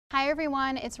Hi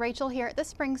everyone, it's Rachel here at the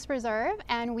Springs Preserve,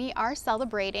 and we are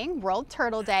celebrating World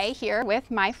Turtle Day here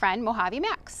with my friend Mojave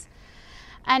Max.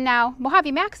 And now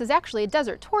Mojave Max is actually a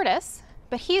desert tortoise,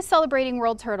 but he is celebrating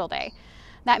World Turtle Day.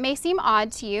 That may seem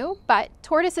odd to you, but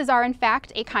tortoises are in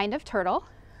fact a kind of turtle.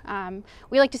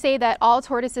 We like to say that all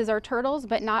tortoises are turtles,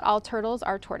 but not all turtles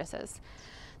are tortoises.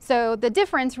 So the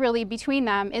difference really between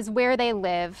them is where they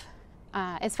live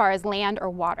as far as land or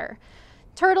water.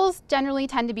 Turtles generally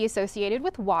tend to be associated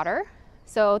with water,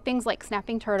 so things like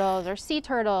snapping turtles or sea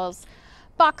turtles,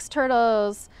 box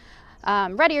turtles,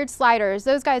 red-eared sliders,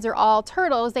 those guys are all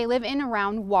turtles. They live in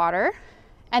around water,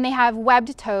 and they have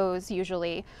webbed toes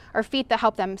usually, or feet that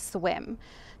help them swim.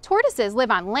 Tortoises live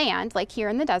on land, like here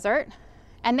in the desert,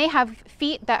 and they have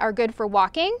feet that are good for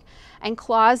walking and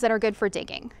claws that are good for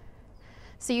digging.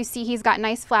 So you see he's got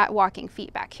nice flat walking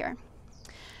feet back here.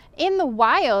 In the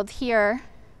wild here,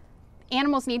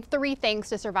 animals need three things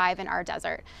to survive in our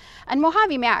desert. And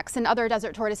Mojave Max and other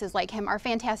desert tortoises like him are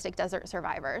fantastic desert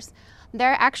survivors.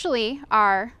 They're actually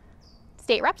our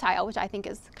state reptile, which I think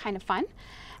is kind of fun.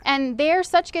 And they're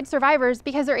such good survivors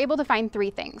because they're able to find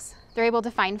three things. They're able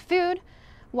to find food,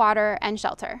 water, and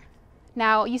shelter.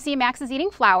 Now you see Max is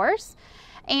eating flowers.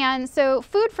 And so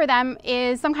food for them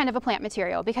is some kind of a plant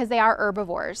material because they are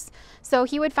herbivores. So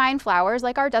he would find flowers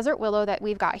like our desert willow that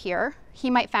we've got here.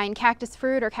 He might find cactus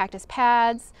fruit or cactus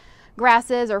pads,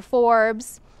 grasses or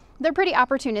forbs. They're pretty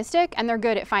opportunistic and they're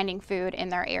good at finding food in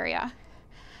their area.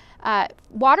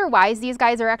 Water-wise, these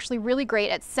guys are actually really great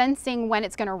at sensing when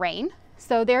it's going to rain.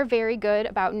 So they're very good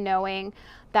about knowing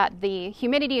that the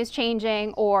humidity is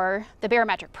changing or the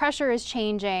barometric pressure is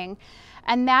changing.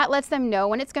 And that lets them know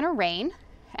when it's going to rain.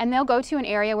 And they'll go to an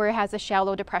area where it has a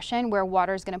shallow depression where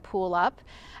water is going to pool up,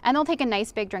 and they'll take a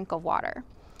nice big drink of water.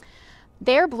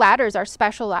 Their bladders are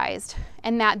specialized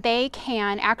in that they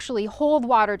can actually hold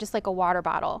water just like a water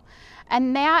bottle.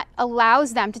 And that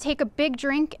allows them to take a big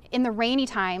drink in the rainy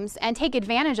times and take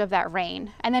advantage of that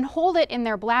rain and then hold it in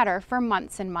their bladder for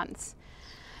months and months.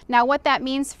 Now what that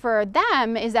means for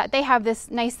them is that they have this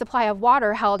nice supply of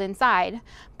water held inside.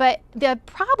 But the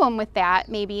problem with that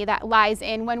maybe that lies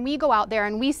in when we go out there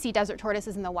and we see desert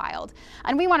tortoises in the wild.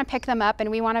 And we want to pick them up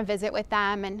and we want to visit with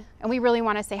them and we really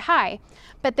want to say hi.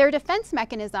 But their defense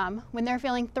mechanism when they're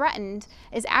feeling threatened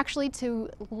is actually to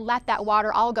let that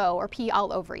water all go or pee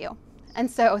all over you.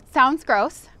 And so it sounds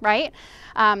gross, right?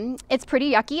 It's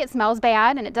pretty yucky, it smells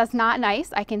bad, and it does not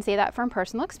nice. I can say that from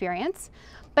personal experience.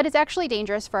 But it's actually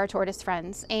dangerous for our tortoise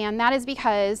friends, and that is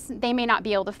because they may not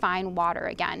be able to find water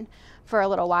again for a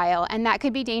little while, and that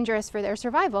could be dangerous for their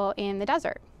survival in the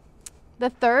desert. The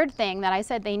third thing that I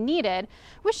said they needed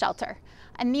was shelter,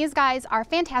 and these guys are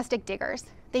fantastic diggers.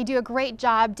 They do a great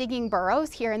job digging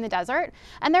burrows here in the desert,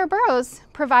 and their burrows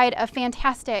provide a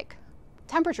fantastic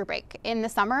temperature break in the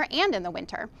summer and in the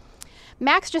winter.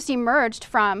 Max just emerged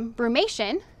from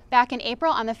brumation back in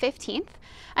April on the 15th.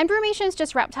 And brumation is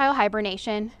just reptile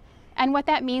hibernation. And what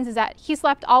that means is that he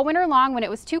slept all winter long when it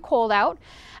was too cold out.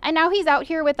 And now he's out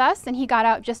here with us, and he got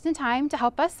out just in time to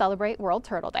help us celebrate World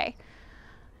Turtle Day.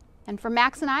 And for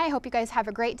Max and I hope you guys have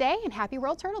a great day and happy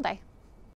World Turtle Day.